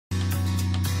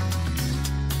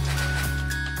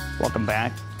Welcome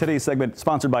back. Today's segment,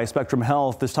 sponsored by Spectrum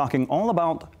Health, is talking all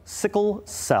about sickle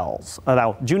cells.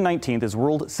 Now, June 19th is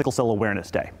World Sickle Cell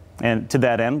Awareness Day. And to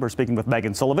that end, we're speaking with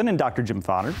Megan Sullivan and Dr. Jim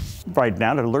Fodder right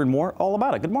now to learn more all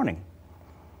about it. Good morning.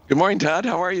 Good morning, Todd.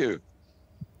 How are you?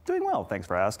 Doing well. Thanks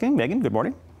for asking. Megan, good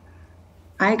morning.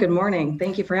 Hi, good morning.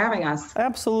 Thank you for having us.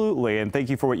 Absolutely. And thank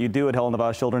you for what you do at Helen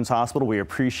DeVos Children's Hospital. We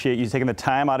appreciate you taking the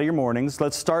time out of your mornings.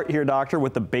 Let's start here, doctor,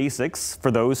 with the basics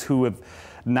for those who have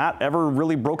not ever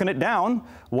really broken it down.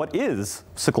 What is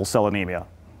sickle cell anemia?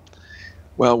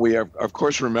 Well, we are, of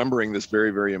course, remembering this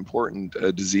very, very important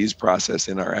disease process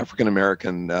in our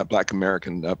African-American, Black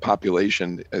American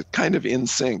population, kind of in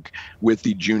sync with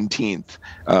the Juneteenth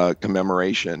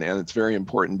commemoration. And it's very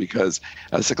important because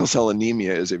sickle cell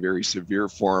anemia is a very severe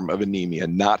form of anemia,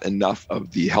 not enough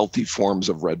of the healthy forms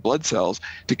of red blood cells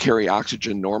to carry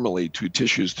oxygen normally to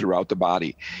tissues throughout the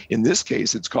body. In this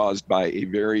case, it's caused by a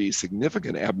very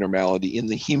significant abnormality in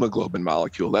the hemoglobin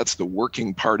molecule. That's the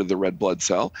working part of the red blood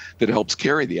cell that helps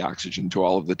carry the oxygen to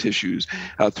all of the tissues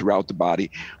throughout the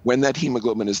body. When that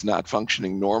hemoglobin is not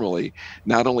functioning normally,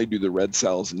 not only do the red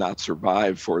cells not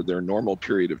survive for their normal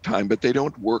period of time, but they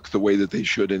don't work the way that they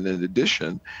should. And in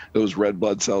addition, those red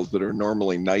blood cells that are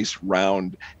normally nice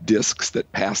round discs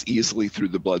that pass easily through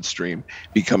the bloodstream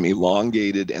become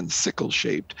elongated and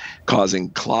sickle-shaped,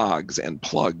 causing clogs and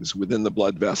plugs within the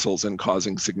blood vessels and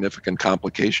causing significant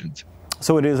complications.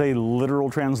 So it is a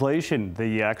literal translation.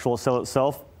 The actual cell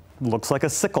itself looks like a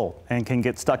sickle and can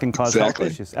get stuck and cause health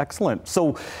issues. Excellent.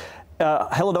 So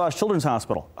Helen DeVos Children's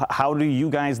Hospital, how do you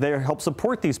guys there help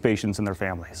support these patients and their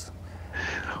families?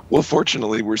 Well,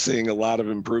 fortunately, we're seeing a lot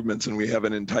of improvements, and we have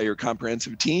an entire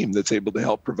comprehensive team that's able to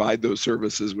help provide those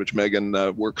services, which Megan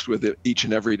works with each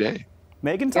and every day.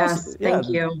 Megan, tell us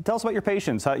about your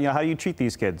patients. How do you treat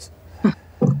these kids?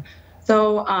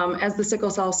 So as the sickle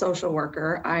cell social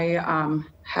worker, I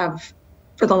have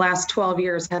for the last 12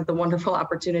 years had the wonderful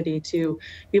opportunity to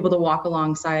be able to walk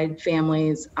alongside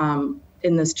families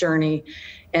in this journey.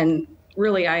 And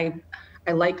really, I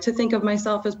like to think of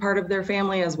myself as part of their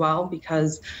family as well,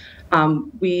 because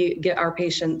we get our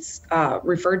patients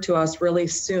referred to us really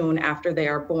soon after they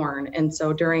are born. And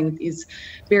so during these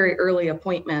very early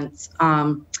appointments,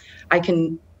 I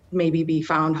can maybe be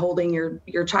found holding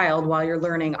your child while you're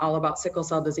learning all about sickle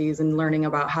cell disease and learning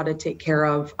about how to take care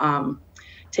of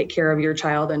your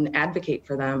child and advocate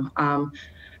for them.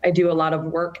 I do a lot of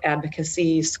work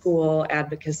advocacy, school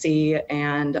advocacy,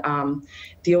 and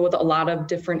deal with a lot of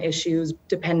different issues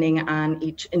depending on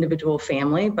each individual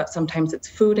family, but sometimes it's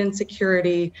food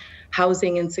insecurity,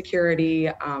 housing insecurity,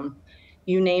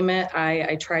 you name it.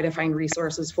 I try to find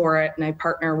resources for it, and I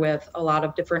partner with a lot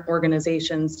of different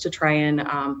organizations to try and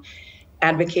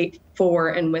advocate for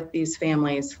and with these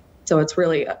families. So it's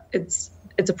really, it's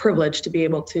a privilege to be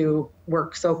able to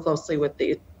work so closely with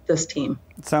this team.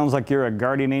 It sounds like you're a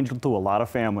guardian angel to a lot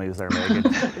of families there,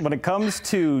 Megan. When it comes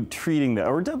to treating that,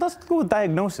 or let's go with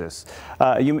diagnosis.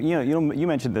 You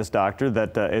mentioned this, doctor,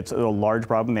 that it's a large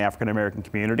problem in the African American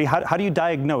community. How do you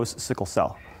diagnose sickle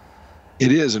cell?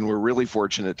 It is, and we're really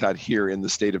fortunate, Todd, here in the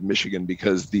state of Michigan,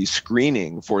 because the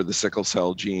screening for the sickle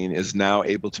cell gene is now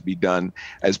able to be done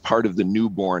as part of the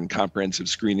newborn comprehensive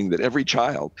screening that every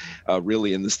child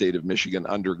really in the state of Michigan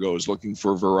undergoes, looking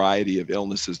for a variety of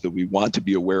illnesses that we want to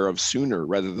be aware of sooner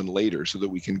rather than later, so that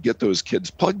we can get those kids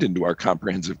plugged into our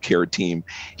comprehensive care team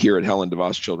here at Helen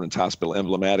DeVos Children's Hospital,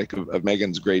 emblematic of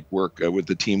Megan's great work with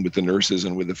the team, with the nurses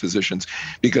and with the physicians,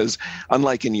 because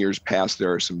unlike in years past,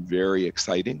 there are some very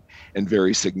exciting and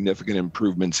very significant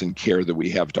improvements in care that we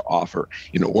have to offer.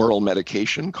 Oral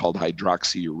medication called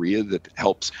hydroxyurea that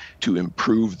helps to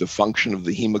improve the function of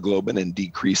the hemoglobin and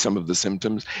decrease some of the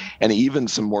symptoms, and even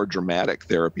some more dramatic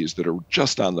therapies that are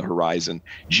just on the horizon,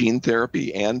 gene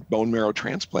therapy and bone marrow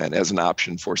transplant as an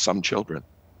option for some children.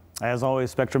 As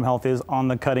always, Spectrum Health is on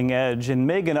the cutting edge. And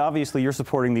Megan, obviously you're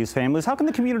supporting these families. How can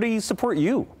the community support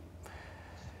you?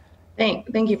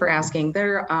 Thank you for asking.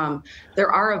 There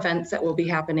are events that will be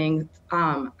happening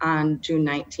on June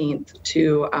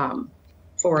 19th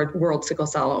for World Sickle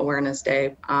Cell Awareness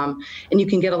Day. And you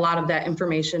can get a lot of that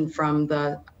information from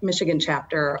the Michigan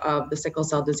chapter of the Sickle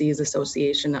Cell Disease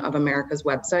Association of America's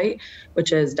website,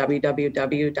 which is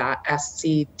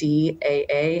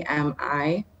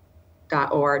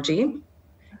www.scdaami.org.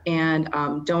 And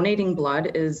donating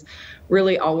blood is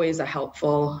really always a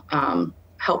helpful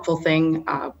thing.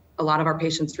 A lot of our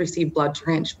patients receive blood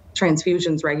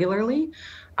transfusions regularly.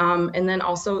 And then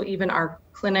also even our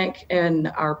clinic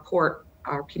and our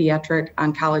pediatric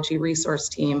oncology resource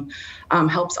team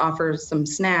helps offer some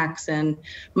snacks and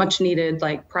much needed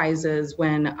prizes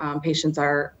when patients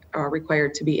are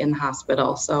required to be in the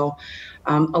hospital. So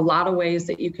a lot of ways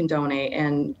that you can donate,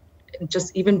 and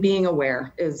just even being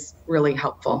aware is really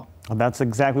helpful. Well, that's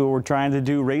exactly what we're trying to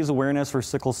do, raise awareness for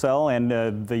sickle cell and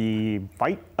the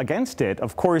fight against it.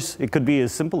 Of course, it could be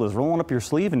as simple as rolling up your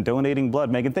sleeve and donating blood.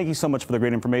 Megan, thank you so much for the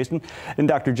great information. And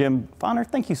Dr. Jim Bonner,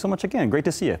 thank you so much again. Great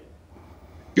to see you.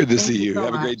 Good to see you. So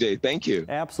Have much. a great day. Thank you.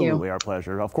 Absolutely, our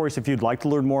pleasure. Of course, if you'd like to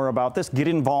learn more about this, get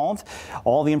involved.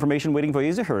 All the information waiting for you,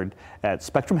 as you heard, at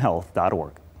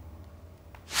spectrumhealth.org.